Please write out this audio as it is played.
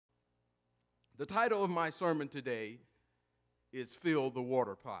The title of my sermon today is Fill the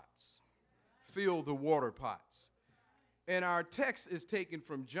Water Pots. Fill the water pots. And our text is taken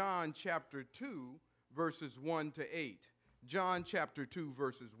from John chapter 2, verses 1 to 8. John chapter 2,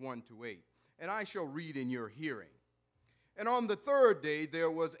 verses 1 to 8. And I shall read in your hearing. And on the third day there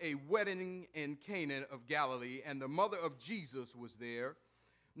was a wedding in Cana of Galilee, and the mother of Jesus was there.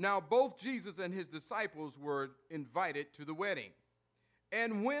 Now both Jesus and his disciples were invited to the wedding.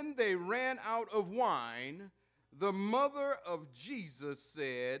 And when they ran out of wine, the mother of Jesus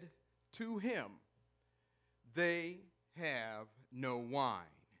said to him, "They have no wine."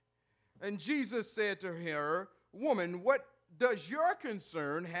 And Jesus said to her, "Woman, what does your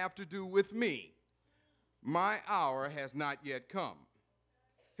concern have to do with me? My hour has not yet come."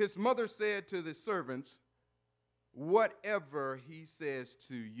 His mother said to the servants, "Whatever he says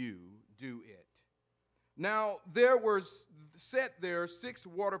to you, do it." Now there were set there 6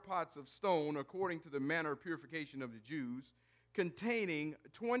 water pots of stone, according to the manner of purification of the Jews, containing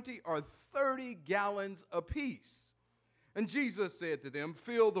 20 or 30 gallons apiece. And Jesus said to them,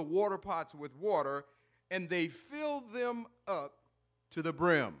 "Fill the water pots with water," and they filled them up to the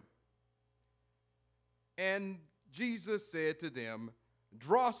brim. And Jesus said to them,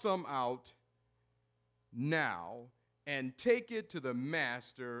 "Draw some out now and take it to the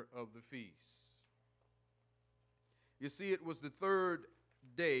master of the feast." You see, it was the third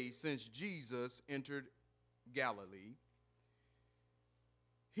day since Jesus entered Galilee.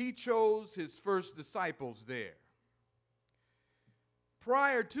 He chose his first disciples there.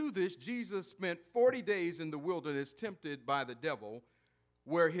 Prior to this, Jesus spent 40 days in the wilderness, tempted by the devil,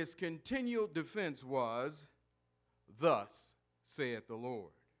 where his continual defense was, "Thus saith the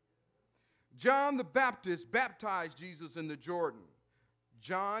Lord." John the Baptist baptized Jesus in the Jordan.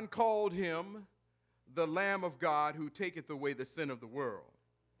 John called him the Lamb of God who taketh away the sin of the world.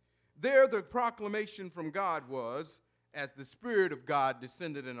 There the proclamation from God was, as the Spirit of God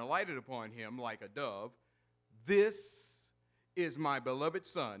descended and alighted upon him like a dove, "This is my beloved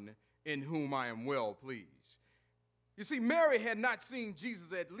Son, in whom I am well pleased." You see, Mary had not seen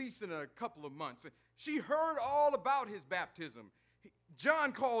Jesus at least in a couple of months. She heard all about his baptism.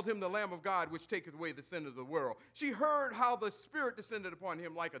 John called him the Lamb of God, which taketh away the sin of the world. She heard how the Spirit descended upon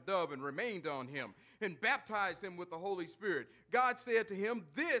him like a dove and remained on him and baptized him with the Holy Spirit. God said to him,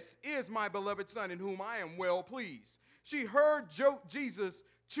 "This is my beloved Son, in whom I am well pleased." She heard Jesus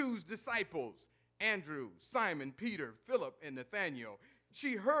choose disciples: Andrew, Simon, Peter, Philip, and Nathanael.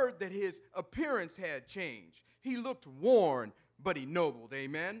 She heard that his appearance had changed. He looked worn, but ennobled.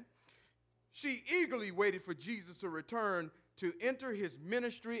 Amen. She eagerly waited for Jesus to return to enter his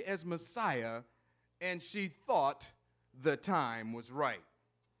ministry as Messiah, and she thought the time was right.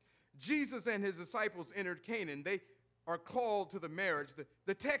 Jesus and his disciples entered Canaan. They are called to the marriage.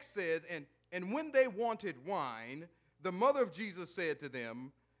 The text says, and when they wanted wine, the mother of Jesus said to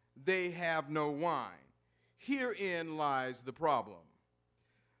them, "They have no wine." Herein lies the problem.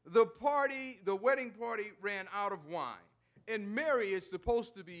 The wedding party ran out of wine, and Mary is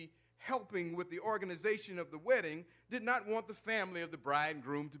supposed to be helping with the organization of the wedding, did not want the family of the bride and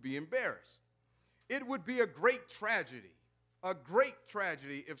groom to be embarrassed. It would be a great tragedy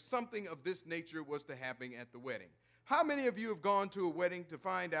if something of this nature was to happen at the wedding. How many of you have gone to a wedding to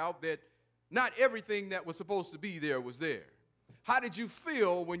find out that not everything that was supposed to be there was there? How did you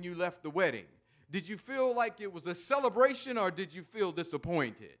feel when you left the wedding? Did you feel like it was a celebration, or did you feel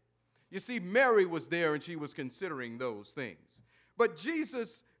disappointed? You see, Mary was there and she was considering those things. But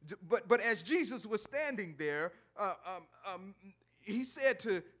as Jesus was standing there, he said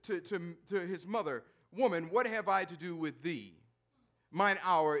to his mother, "Woman, what have I to do with thee? Mine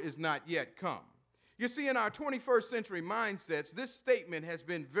hour is not yet come." You see, in our 21st century mindsets, this statement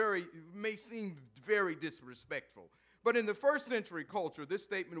may seem very disrespectful. But in the first century culture, this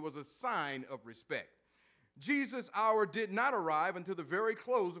statement was a sign of respect. Jesus' hour did not arrive until the very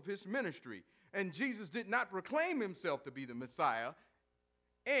close of his ministry. And Jesus did not proclaim himself to be the Messiah.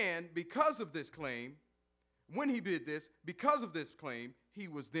 And because of this claim, when he did this, because of this claim, he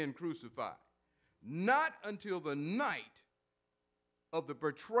was then crucified. Not until the night of the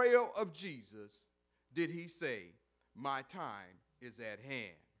betrayal of Jesus did he say, "My time is at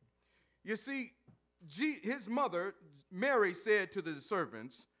hand." You see, his mother, Mary, said to the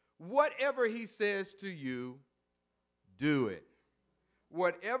servants, "Whatever he says to you, do it."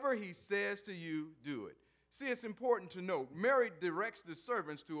 Whatever he says to you, do it. See, it's important to note, Mary directs the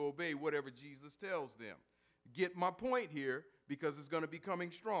servants to obey whatever Jesus tells them. Get my point here, because it's going to be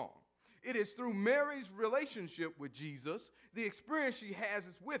coming strong. It is through Mary's relationship with Jesus, the experience she has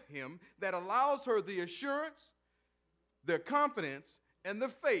is with him, that allows her the assurance, the confidence, and the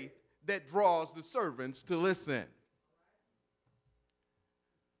faith that draws the servants to listen.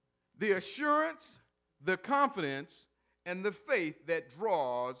 The assurance, the confidence, and the faith that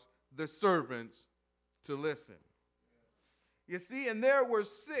draws the servants to listen. You see, and there were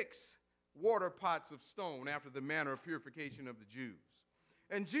 6 water pots of stone after the manner of purification of the Jews.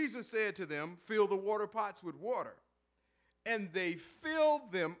 And Jesus said to them, fill the water pots with water. And they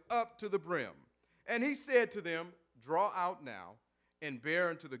filled them up to the brim. And he said to them, draw out now and bear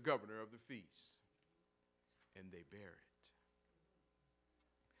unto the governor of the feast. And they bare it.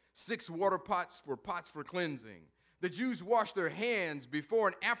 6 water pots for cleansing. The Jews washed their hands before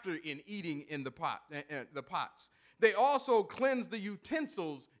and after in eating in the pots. They also cleansed the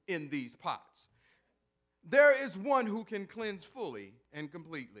utensils in these pots. There is one who can cleanse fully and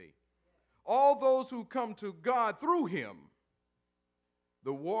completely all those who come to God through him.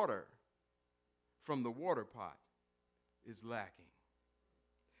 The water from the water pot is lacking.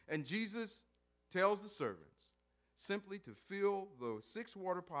 And Jesus tells the servants simply to fill those 6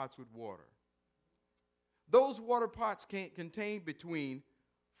 water pots with water. Those water pots can contain between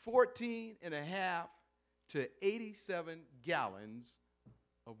 14 and a half to 87 gallons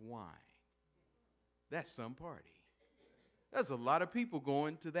of wine. That's some party. There's a lot of people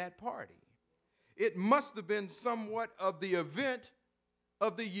going to that party. It must have been somewhat of the event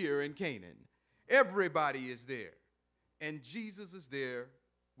of the year in Canaan. Everybody is there, and Jesus is there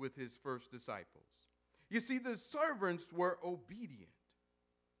with his first disciples. You see, the servants were obedient.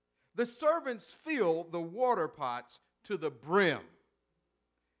 The servants filled the water pots to the brim.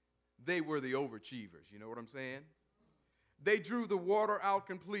 They were the overachievers, you know what I'm saying? They drew the water out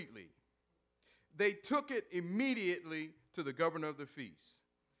completely. They took it immediately to the governor of the feast.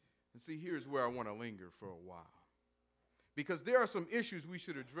 And see, here's where I want to linger for a while, because there are some issues we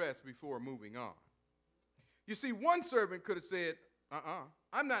should address before moving on. You see, one servant could have said,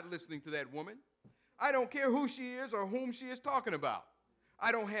 I'm not listening to that woman. I don't care who she is or whom she is talking about.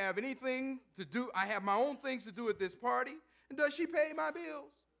 I don't have anything to do. I have my own things to do at this party. And does she pay my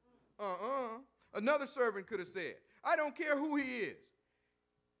bills? Another servant could have said, I don't care who he is.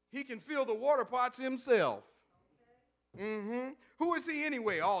 He can fill the water pots himself. Who is he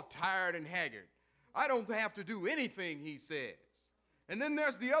anyway, all tired and haggard? I don't have to do anything he says. And then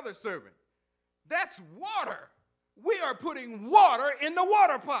there's the other servant. That's water. We are putting water in the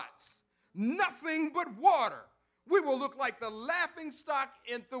water pots. Nothing but water. We will look like the laughing stock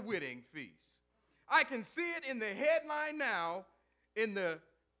at the wedding feast. I can see it in the headline now in the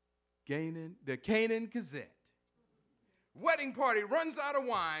Canaan Gazette. Wedding party runs out of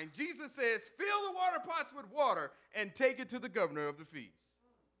wine. Jesus says, fill the water pots with water and take it to the governor of the feast.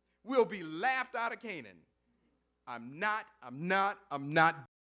 We'll be laughed out of Canaan. I'm not.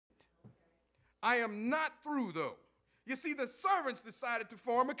 I am not through, though. You see, the servants decided to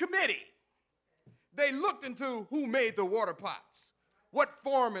form a committee. They looked into who made the water pots. What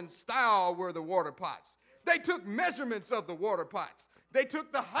form and style were the water pots? They took measurements of the water pots. They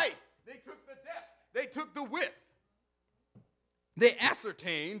took the height. They took the depth. They took the width. They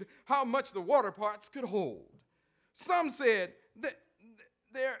ascertained how much the water pots could hold. Some said that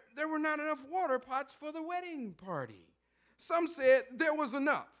there were not enough water pots for the wedding party. Some said there was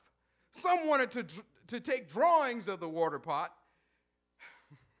enough. Some wanted to take drawings of the water pot.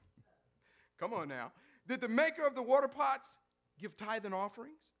 Come on now. Did the maker of the water pots give tithe and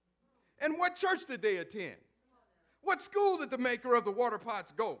offerings? And what church did they attend? What school did the maker of the water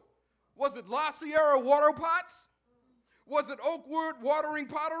pots go? Was it La Sierra Water Pots? Was it Oakwood Watering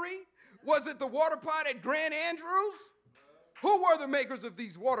Pottery? Was it the water pot at Grand Andrews? Who were the makers of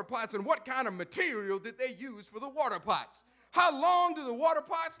these water pots, and what kind of material did they use for the water pots? How long do the water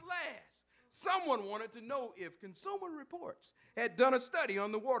pots last? Someone wanted to know if Consumer Reports had done a study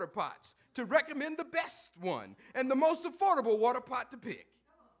on the water pots to recommend the best one and the most affordable water pot to pick.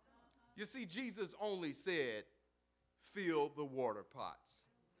 You see, Jesus only said, fill the water pots.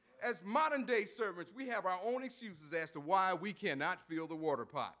 As modern-day servants, we have our own excuses as to why we cannot fill the water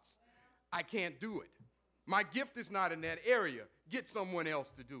pots. I can't do it. My gift is not in that area. Get someone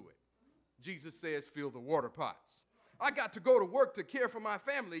else to do it. Jesus says, fill the water pots. I got to go to work to care for my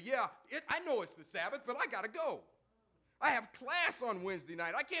family. Yeah, I know it's the Sabbath, but I got to go. I have class on Wednesday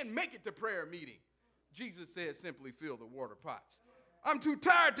night. I can't make it to prayer meeting. Jesus says, simply fill the water pots. I'm too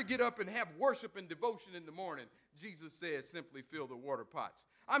tired to get up and have worship and devotion in the morning. Jesus says, simply fill the water pots.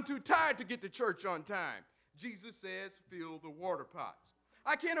 I'm too tired to get to church on time. Jesus says, fill the water pots.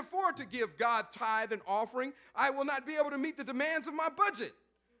 I can't afford to give God tithe and offering. I will not be able to meet the demands of my budget.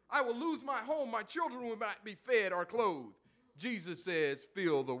 I will lose my home. My children will not be fed or clothed. Jesus says,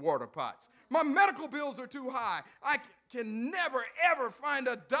 fill the water pots. My medical bills are too high. I can never, ever find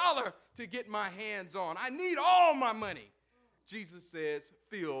 $1 to get my hands on. I need all my money. Jesus says,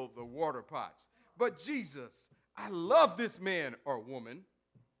 fill the water pots. But Jesus, I love this man or woman.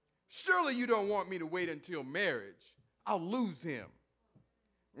 Surely you don't want me to wait until marriage. I'll lose him.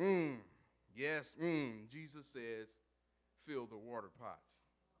 Yes, Jesus says, fill the water pots.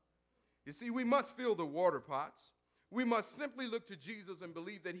 You see, we must fill the water pots. We must simply look to Jesus and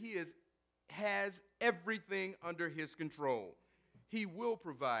believe that he has everything under his control. He will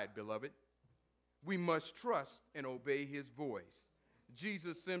provide, beloved. We must trust and obey his voice.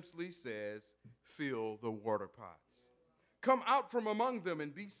 Jesus simply says, fill the water pots. Come out from among them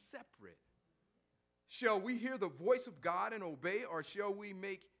and be separate. Shall we hear the voice of God and obey, or shall we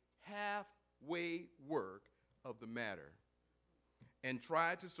make halfway work of the matter and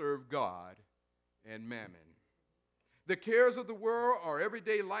try to serve God and mammon? The cares of the world or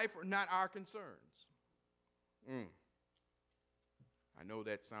everyday life are not our concerns. I know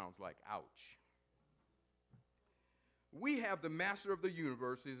that sounds like ouch. We have the master of the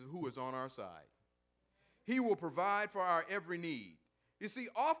universe who is on our side. He will provide for our every need. You see,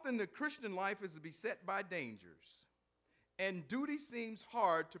 often the Christian life is beset by dangers, and duty seems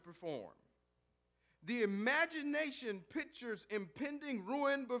hard to perform. The imagination pictures impending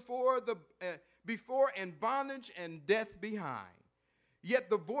ruin before and bondage and death behind. Yet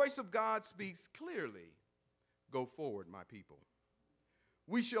the voice of God speaks clearly. Go forward, my people.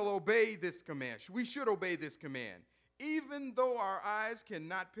 We shall obey this command. We should obey this command, even though our eyes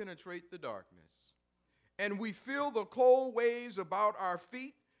cannot penetrate the darkness. And we feel the cold waves about our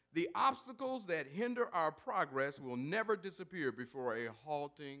feet. The obstacles that hinder our progress will never disappear before a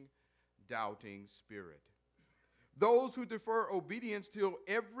halting, doubting spirit. Those who defer obedience till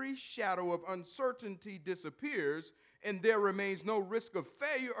every shadow of uncertainty disappears and there remains no risk of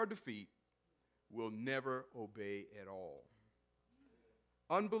failure or defeat will never obey at all.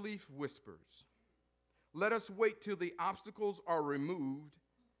 Unbelief whispers, let us wait till the obstacles are removed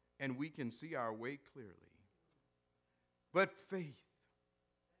and we can see our way clearly. But faith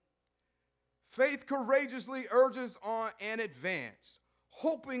courageously urges on and advance,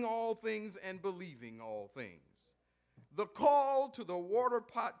 hoping all things and believing all things. The call to the water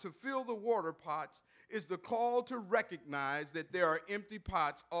pot, to fill the water pots, is the call to recognize that there are empty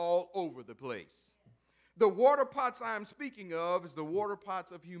pots all over the place. The water pots I'm speaking of is the water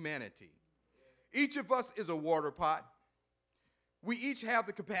pots of humanity. Each of us is a water pot. We each have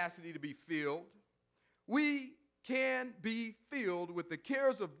the capacity to be filled. We can be filled with the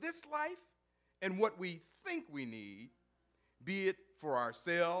cares of this life and what we think we need, be it for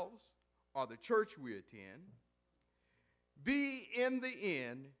ourselves or the church we attend. Be in the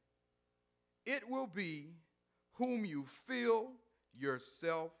end, it will be whom you fill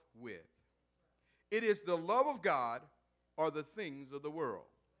yourself with. It is the love of God or the things of the world.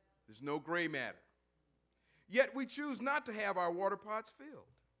 There's no gray matter. Yet we choose not to have our water pots filled.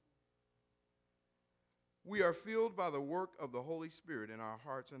 We are filled by the work of the Holy Spirit in our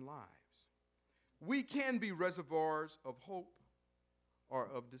hearts and lives. We can be reservoirs of hope or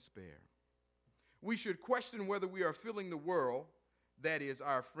of despair. We should question whether we are filling the world, that is,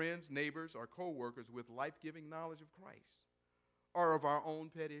 our friends, neighbors, or co-workers, with life-giving knowledge of Christ or of our own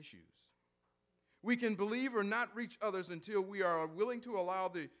pet issues. We can believe or not reach others until we are willing to allow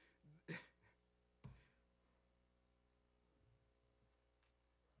the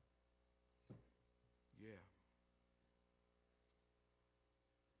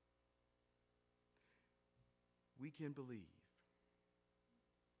We can believe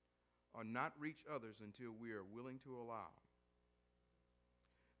or not reach others until we are willing to allow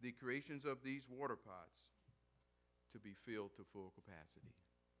the creations of these water pots to be filled to full capacity.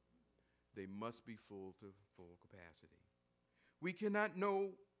 They must be full to full capacity. We cannot know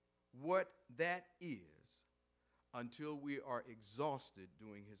what that is until we are exhausted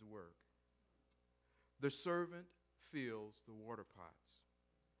doing his work. The servant fills the water pots.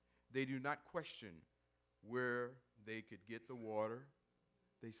 They do not question where they could get the water.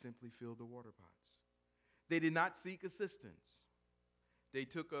 They simply filled the water pots. They did not seek assistance. They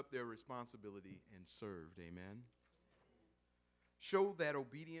took up their responsibility and served. Amen. Show that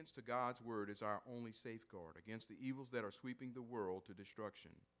obedience to God's word is our only safeguard against the evils that are sweeping the world to destruction.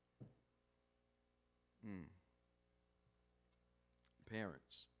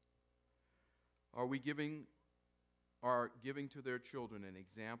 Parents, are giving to their children an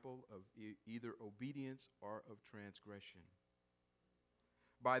example of either obedience or of transgression?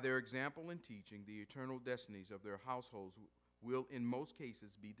 By their example and teaching, the eternal destinies of their households will in most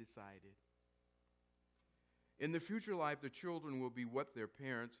cases be decided. In the future life, the children will be what their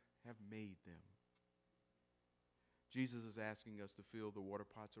parents have made them. Jesus is asking us to fill the water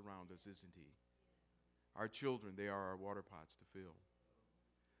pots around us, isn't he? Our children, they are our water pots to fill.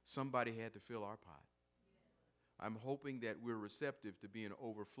 Somebody had to fill our pot. I'm hoping that we're receptive to being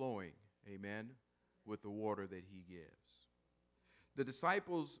overflowing, amen, with the water that he gives. The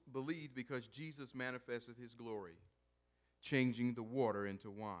disciples believed because Jesus manifested his glory, changing the water into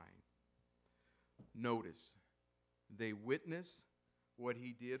wine. Notice, they witnessed what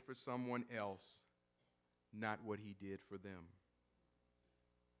he did for someone else, not what he did for them.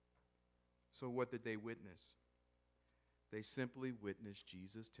 So what did they witness? They simply witnessed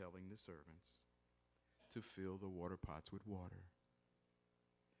Jesus telling the servants to fill the water pots with water.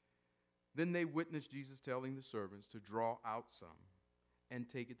 Then they witnessed Jesus telling the servants to draw out some and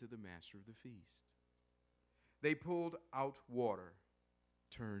take it to the master of the feast. They pulled out water,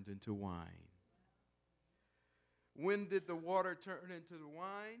 turned into wine. When did the water turn into the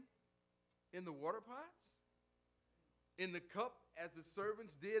wine? In the water pots? In the cup, as the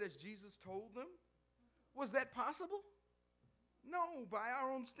servants did, as Jesus told them? Was that possible? No, by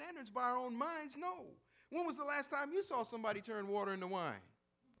our own standards, by our own minds, no. When was the last time you saw somebody turn water into wine?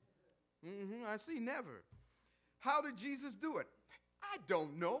 I see, never. How did Jesus do it? I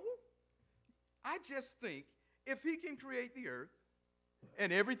don't know. I just think if he can create the earth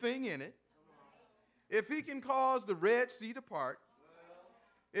and everything in it, if he can cause the Red Sea to part,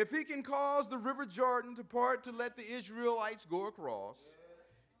 if he can cause the River Jordan to part to let the Israelites go across,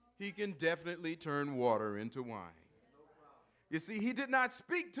 he can definitely turn water into wine. You see, he did not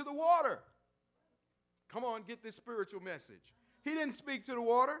speak to the water. Come on, get this spiritual message. He didn't speak to the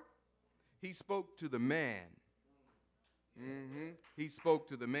water. He spoke to the man. He spoke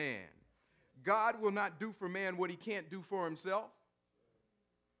to the man. God will not do for man what he can't do for himself.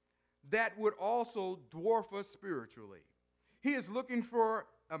 That would also dwarf us spiritually. He is looking for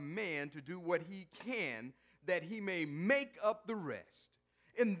a man to do what he can, that he may make up the rest.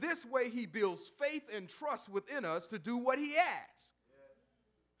 In this way, he builds faith and trust within us to do what he asks.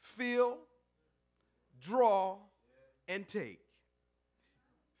 Fill, draw, and take.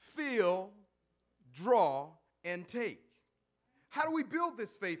 Fill, draw, and take. How do we build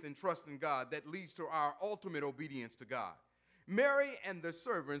this faith and trust in God that leads to our ultimate obedience to God? Mary and the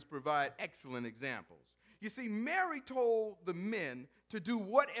servants provide excellent examples. You see, Mary told the men to do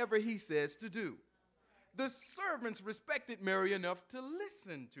whatever he says to do. The servants respected Mary enough to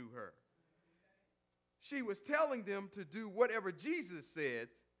listen to her. She was telling them to do whatever Jesus said.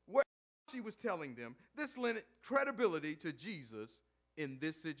 What she was telling them, this lent credibility to Jesus in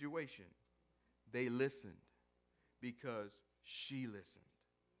this situation. They listened because she listened.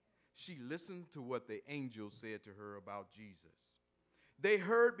 She listened to what the angel said to her about Jesus. They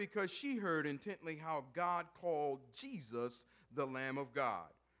heard because she heard intently how God called Jesus the Lamb of God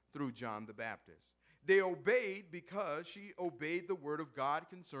through John the Baptist. They obeyed because she obeyed the word of God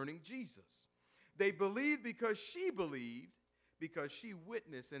concerning Jesus. They believed because she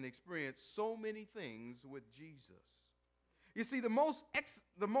witnessed and experienced so many things with Jesus. You see, the most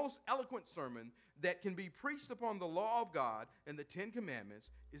eloquent sermon that can be preached upon the law of God and the Ten Commandments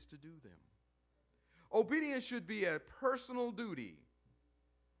is to do them. Obedience should be a personal duty.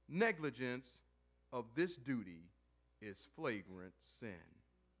 Negligence of this duty is flagrant sin.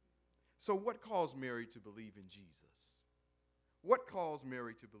 So what caused Mary to believe in Jesus? What caused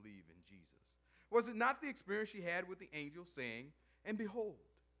Mary to believe in Jesus? Was it not the experience she had with the angel saying, "And behold,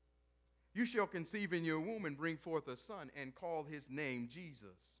 you shall conceive in your womb and bring forth a son and call his name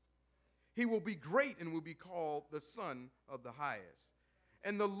Jesus. He will be great and will be called the Son of the Highest.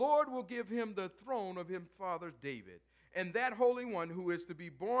 And the Lord will give him the throne of his father David. And that Holy One who is to be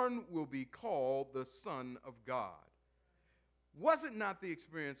born will be called the Son of God." Was it not the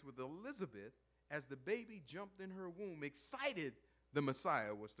experience with Elizabeth as the baby jumped in her womb, excited the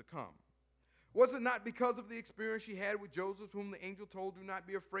Messiah was to come? Was it not because of the experience she had with Joseph, whom the angel told, "Do not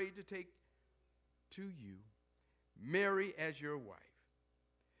be afraid to take to you Mary as your wife?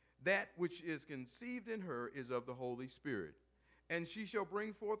 That which is conceived in her is of the Holy Spirit. And she shall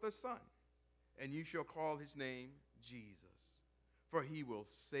bring forth a son, and you shall call his name Jesus, for he will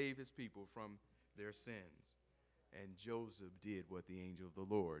save his people from their sins." And Joseph did what the angel of the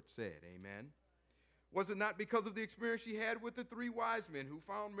Lord said. Amen. Was it not because of the experience she had with the three wise men who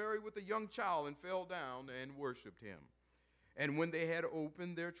found Mary with a young child and fell down and worshiped him? And when they had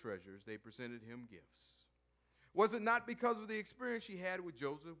opened their treasures, they presented him gifts. Was it not because of the experience she had with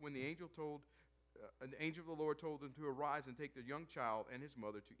Joseph when the angel of the Lord told them to arise and take the young child and his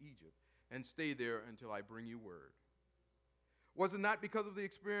mother to Egypt and stay there until I bring you word? Was it not because of the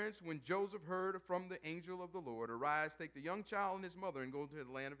experience when Joseph heard from the angel of the Lord, "Arise, take the young child and his mother and go to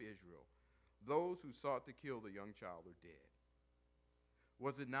the land of Israel. Those who sought to kill the young child are dead"?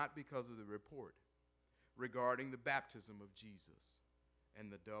 Was it not because of the report regarding the baptism of Jesus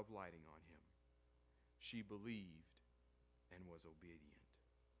and the dove lighting on him? She believed and was obedient.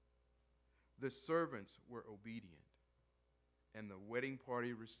 The servants were obedient, and the wedding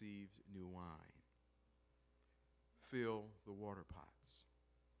party received new wine. Fill the water pots.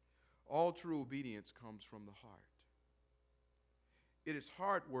 All true obedience comes from the heart. It is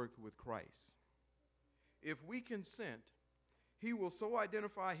heart work with Christ. If we consent, he will so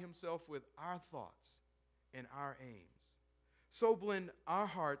identify himself with our thoughts and our aims, so blend our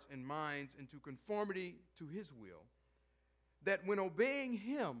hearts and minds into conformity to his will, that when obeying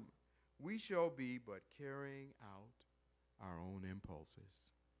him, we shall be but carrying out our own impulses.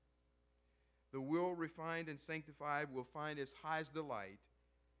 The will refined and sanctified will find its highest delight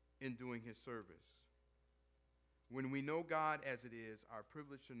in doing his service. When we know God as it is our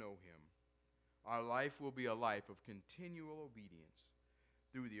privilege to know him, our life will be a life of continual obedience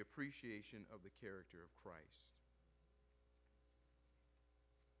through the appreciation of the character of Christ.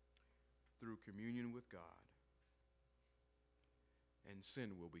 Through communion with God, and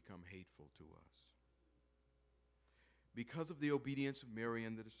sin will become hateful to us. Because of the obedience of Mary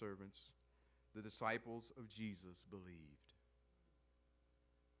and the servants, the disciples of Jesus believed.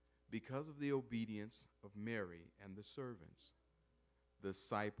 Because of the obedience of Mary and the servants, the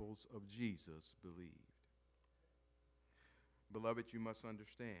disciples of Jesus believed. Beloved, you must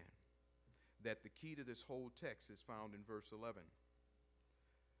understand that the key to this whole text is found in verse 11.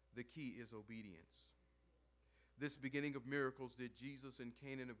 The key is obedience. This beginning of miracles did Jesus in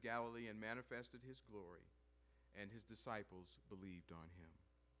Cana of Galilee and manifested his glory, and his disciples believed on him.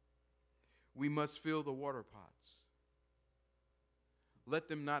 We must fill the water pots. Let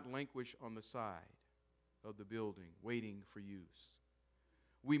them not languish on the side of the building, waiting for use.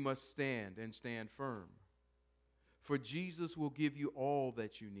 We must stand and stand firm, for Jesus will give you all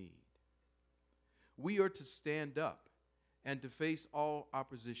that you need. We are to stand up and to face all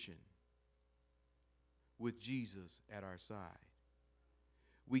opposition with Jesus at our side.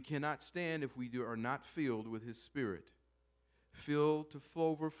 We cannot stand if we are not filled with his Spirit, filled to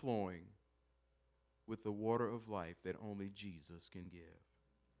overflowing with the water of life that only Jesus can give.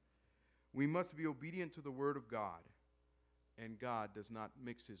 We must be obedient to the word of God, and God does not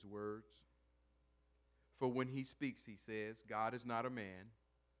mix his words. For when he speaks, he says, God is not a man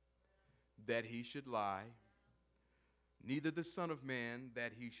that he should lie, neither the Son of Man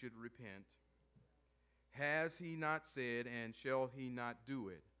that he should repent. Has he not said, and shall he not do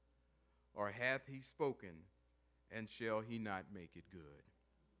it? Or hath he spoken, and shall he not make it good?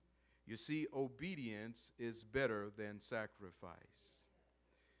 You see, obedience is better than sacrifice.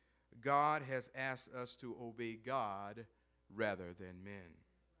 God has asked us to obey God rather than men.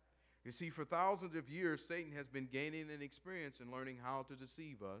 You see, for thousands of years, Satan has been gaining an experience in learning how to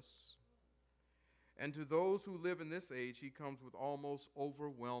deceive us. And to those who live in this age, he comes with almost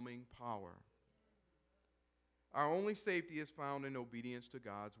overwhelming power. Our only safety is found in obedience to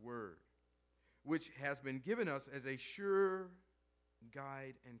God's word, which has been given us as a sure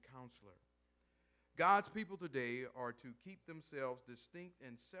guide and counselor. God's people today are to keep themselves distinct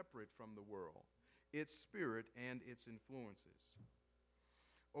and separate from the world, its spirit, and its influences.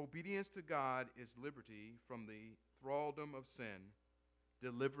 Obedience to God is liberty from the thraldom of sin,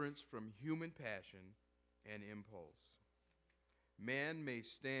 deliverance from human passion and impulse. Man may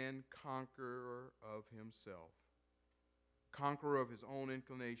stand conqueror of himself, conqueror of his own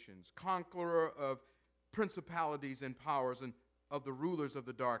inclinations, conqueror of principalities and powers, and of the rulers of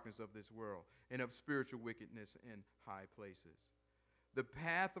the darkness of this world, and of spiritual wickedness in high places. The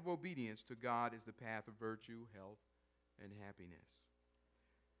path of obedience to God is the path of virtue, health, and happiness.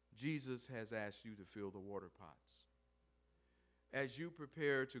 Jesus has asked you to fill the water pots. As you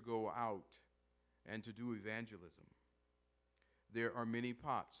prepare to go out and to do evangelism, there are many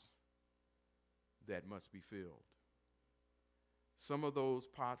pots that must be filled. Some of those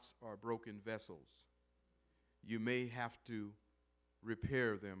pots are broken vessels. You may have to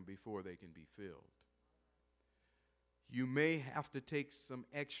repair them before they can be filled. You may have to take some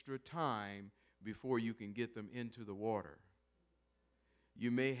extra time before you can get them into the water. You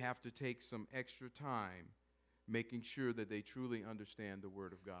may have to take some extra time making sure that they truly understand the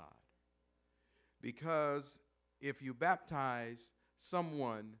Word of God. Because if you baptize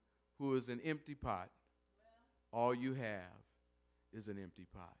someone who is an empty pot, all you have is an empty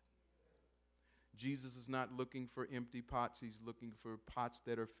pot. Jesus is not looking for empty pots. He's looking for pots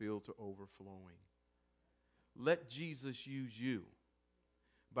that are filled to overflowing. Let Jesus use you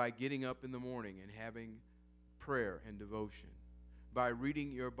by getting up in the morning and having prayer and devotion, by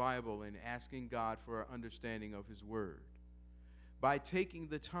reading your Bible and asking God for an understanding of His Word, by taking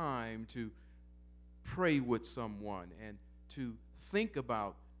the time to pray with someone and to think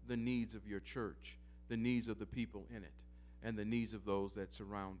about the needs of your church, the needs of the people in it, and the needs of those that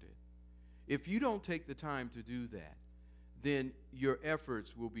surround it. If you don't take the time to do that, then your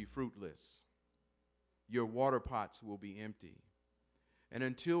efforts will be fruitless. Your water pots will be empty. And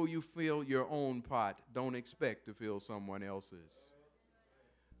until you fill your own pot, don't expect to fill someone else's.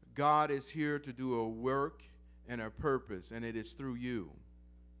 God is here to do a work and a purpose, and it is through you.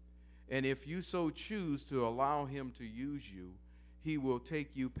 And if you so choose to allow Him to use you, He will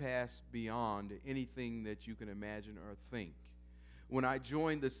take you past beyond anything that you can imagine or think. When I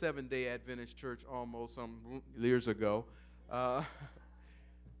joined the Seventh-day Adventist Church almost some years ago, I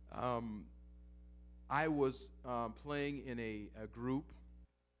was playing in a group,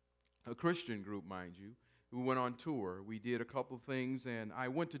 a Christian group, mind you. We went on tour. We did a couple things, and I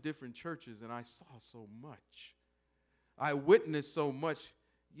went to different churches, and I saw so much. I witnessed so much,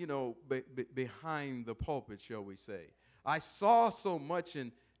 behind the pulpit, shall we say. I saw so much,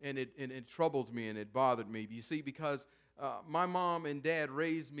 and it troubled me, and it bothered me. You see, because my mom and dad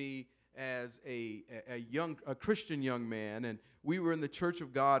raised me as a Christian young man, and we were in the Church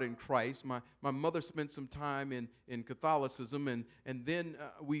of God in Christ. My mother spent some time in Catholicism, and then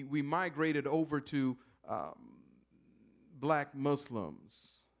we migrated over to black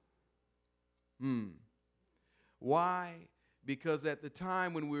Muslims. Why? Because at the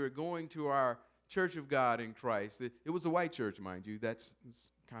time when we were going to our Church of God in Christ, it was a white church, mind you. That's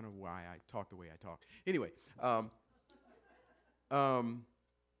kind of why I talk the way I talk. Anyway,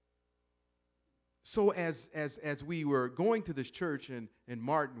 so as we were going to this church, and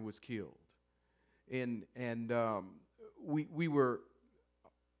Martin was killed, and we were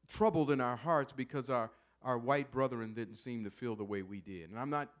troubled in our hearts because our white brethren didn't seem to feel the way we did. And I'm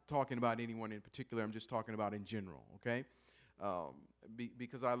not talking about anyone in particular. I'm just talking about in general, okay?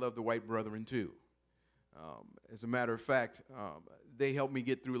 Because I love the white brethren too. As a matter of fact, they helped me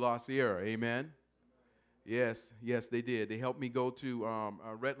get through La Sierra, amen? Yes, they did. They helped me go to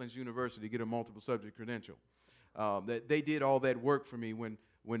Redlands University to get a multiple subject credential. They did all that work for me when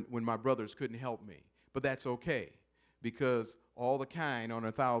my brothers couldn't help me. But that's okay, because all the kind on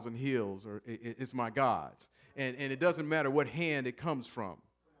 1,000 hills is my God's. And it doesn't matter what hand it comes from.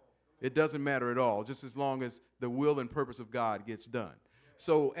 It doesn't matter at all, just as long as the will and purpose of God gets done.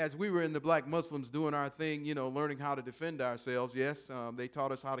 So as we were in the black Muslims doing our thing, learning how to defend ourselves, yes, they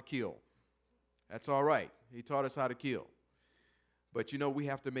taught us how to kill. That's all right. He taught us how to kill. But, we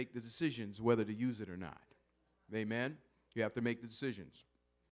have to make the decisions whether to use it or not. Amen? You have to make the decisions.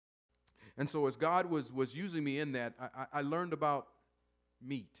 And so as God was using me in that, I learned about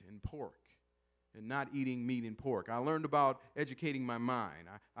meat and pork and not eating meat and pork. I learned about educating my mind.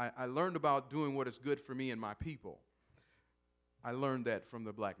 I learned about doing what is good for me and my people. I learned that from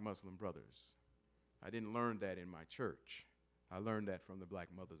the black Muslim brothers. I didn't learn that in my church. I learned that from the black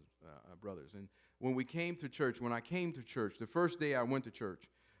brothers. And when I came to church, the first day I went to church,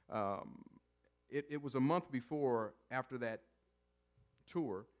 it was a month before, after that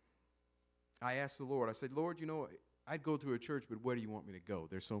tour, I asked the Lord, I said, Lord, I'd go to a church, but where do you want me to go?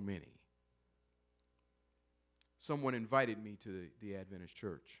 There's so many. Someone invited me to the Adventist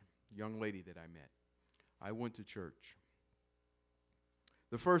church, a young lady that I met. I went to church.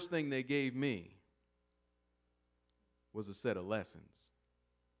 The first thing they gave me was a set of lessons.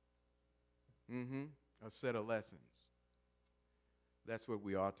 A set of lessons. That's what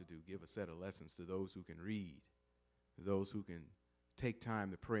we ought to do, give a set of lessons to those who can read, to those who can take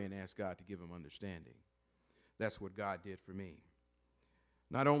time to pray and ask God to give them understanding. That's what God did for me.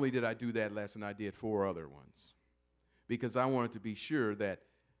 Not only did I do that lesson, I did 4 other ones, because I wanted to be sure that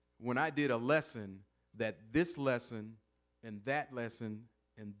when I did a lesson, that this lesson and that lesson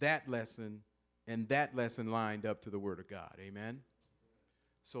and that lesson and that lesson lined up to the Word of God. Amen?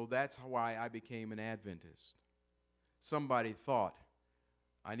 So that's why I became an Adventist. Somebody thought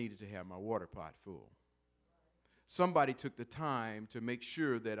I needed to have my water pot full. Somebody took the time to make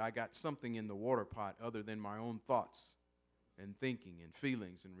sure that I got something in the water pot other than my own thoughts and thinking and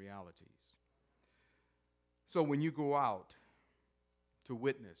feelings and realities. So when you go out to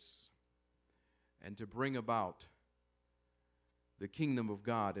witness and to bring about the kingdom of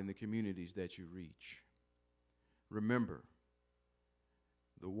God in the communities that you reach, remember,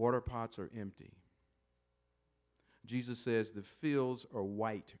 the water pots are empty. Jesus says the fields are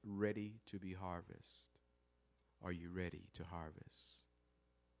white, ready to be harvested. Are you ready to harvest?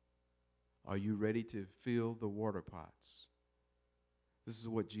 Are you ready to fill the water pots? This is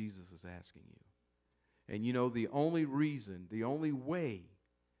what Jesus is asking you. And you know, the only reason, the only way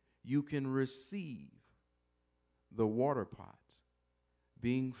you can receive the water pot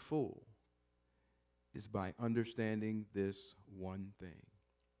being full is by understanding this one thing.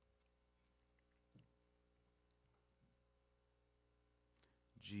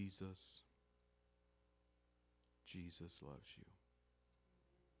 Jesus loves you.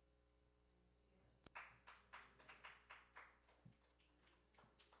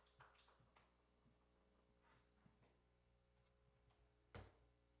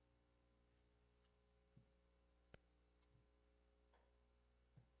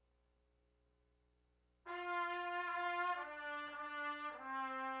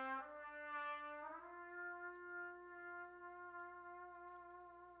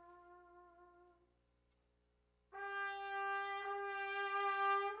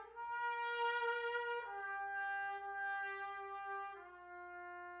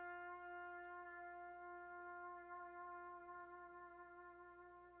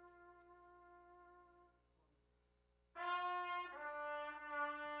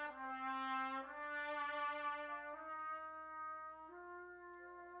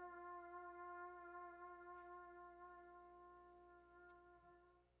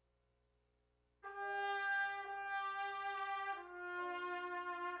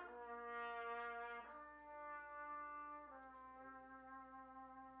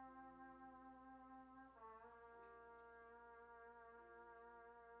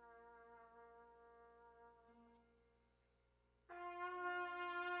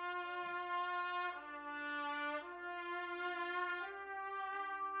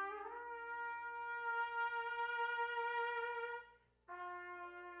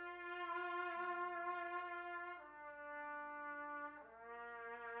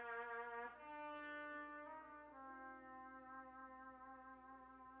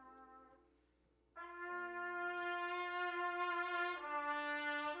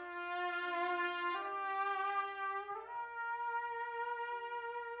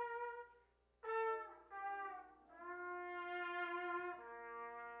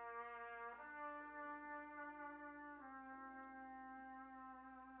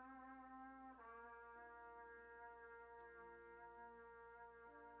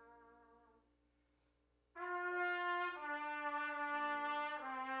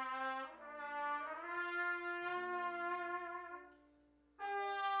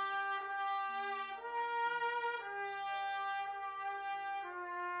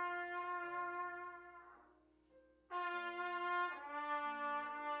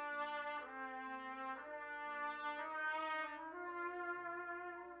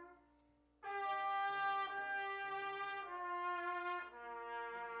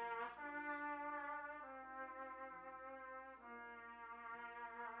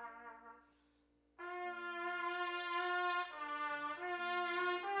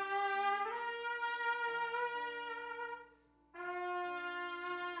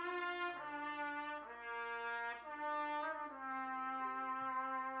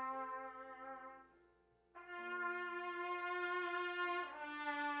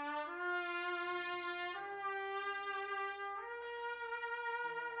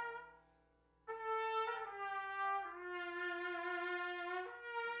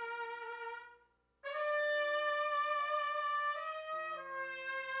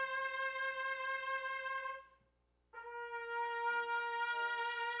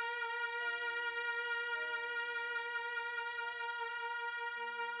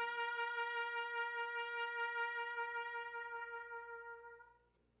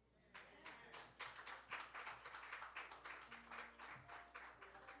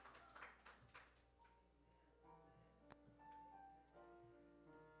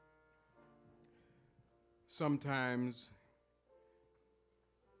 Sometimes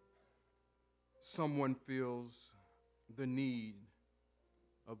someone feels the need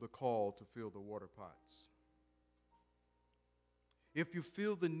of the call to fill the water pots. If you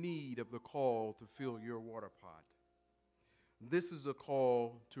feel the need of the call to fill your water pot, this is a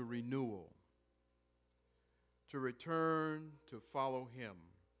call to renewal, to return to follow Him.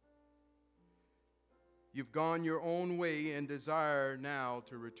 You've gone your own way and desire now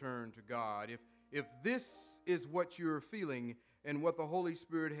to return to God. If this is what you're feeling and what the Holy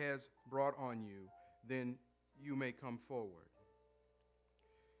Spirit has brought on you, then you may come forward.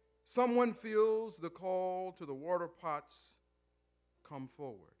 Someone feels the call to the water pots, come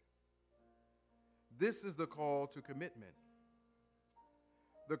forward. This is the call to commitment.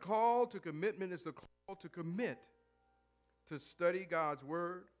 The call to commitment is the call to commit to study God's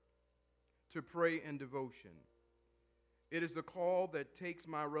Word, to pray and devotion. It is the call that takes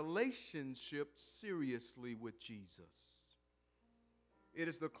my relationship seriously with Jesus. It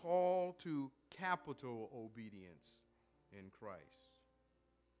is the call to capital obedience in Christ.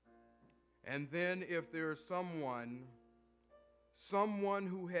 And then if there is someone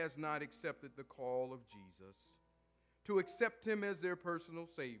who has not accepted the call of Jesus, to accept him as their personal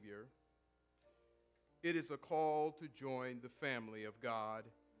Savior, it is a call to join the family of God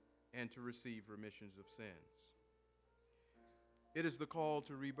and to receive remissions of sins. It is the call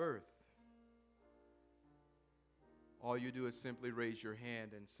to rebirth. All you do is simply raise your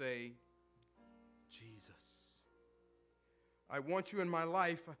hand and say, Jesus, I want you in my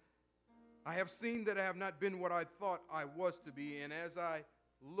life. I have seen that I have not been what I thought I was to be, and as I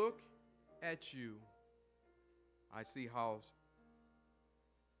look at you, I see how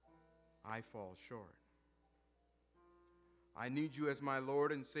I fall short. I need you as my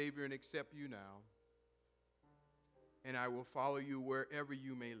Lord and Savior and accept you now, and I will follow you wherever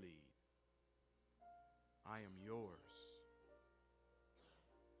you may lead. I am yours,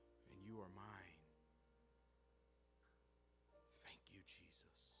 and you are mine. Thank you,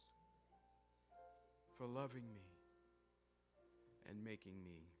 Jesus, for loving me and making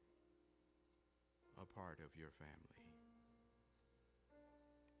me a part of your family.